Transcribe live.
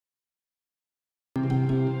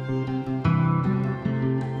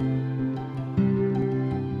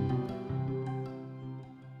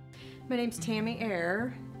My name's Tammy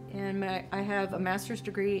Ayer, and I have a master's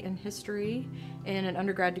degree in history and an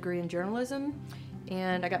undergrad degree in journalism,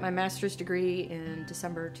 and I got my master's degree in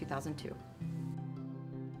December 2002.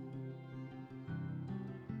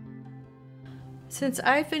 Since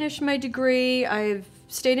I finished my degree, I've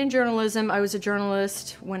stayed in journalism. I was a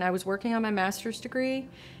journalist when I was working on my master's degree.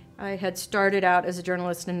 I had started out as a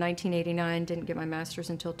journalist in 1989, didn't get my master's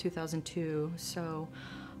until 2002. So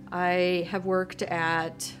I have worked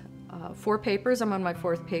at 4 papers. I'm on my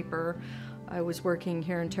 4th paper. I was working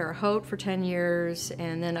here in Terre Haute for 10 years,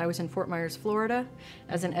 and then I was in Fort Myers, Florida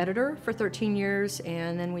as an editor for 13 years,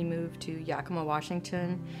 and then we moved to Yakima,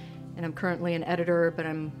 Washington, and I'm currently an editor, but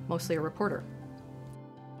I'm mostly a reporter.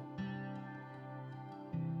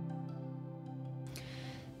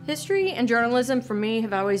 History and journalism for me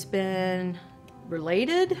have always been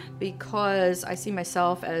related because I see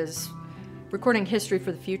myself as recording history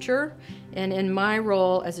for the future. And in my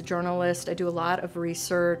role as a journalist, I do a lot of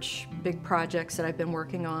research, big projects that I've been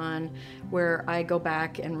working on where I go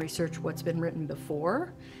back and research what's been written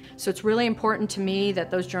before. So it's really important to me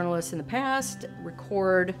that those journalists in the past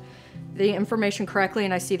record the information correctly,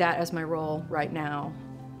 and I see that as my role right now.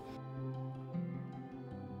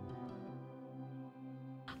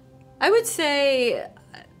 I would say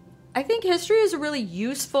I think history is a really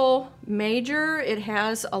useful major. It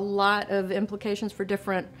has a lot of implications for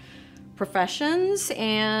different professions,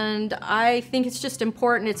 and I think it's just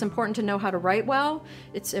important. It's important to know how to write well.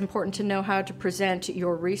 It's important to know how to present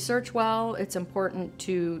your research well. It's important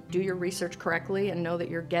to do your research correctly and know that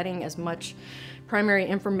you're getting as much primary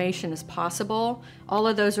information as possible. All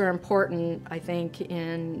of those are important, I think,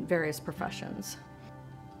 in various professions.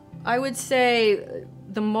 I would say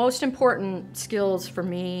the most important skills for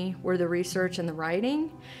me were the research and the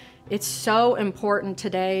writing. It's so important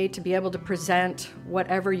today to be able to present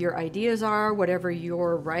whatever your ideas are, whatever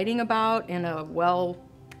you're writing about in a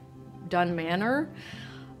well-done manner,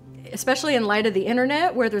 especially in light of the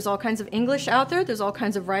internet where there's all kinds of English out there, there's all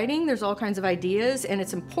kinds of writing, there's all kinds of ideas, and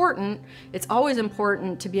it's important, it's always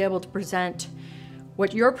important to be able to present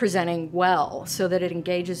what you're presenting well so that it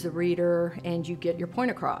engages the reader and you get your point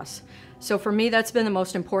across. So for me, that's been the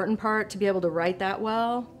most important part, to be able to write that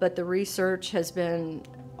well, but the research has been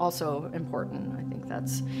also important. I think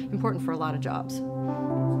that's important for a lot of jobs.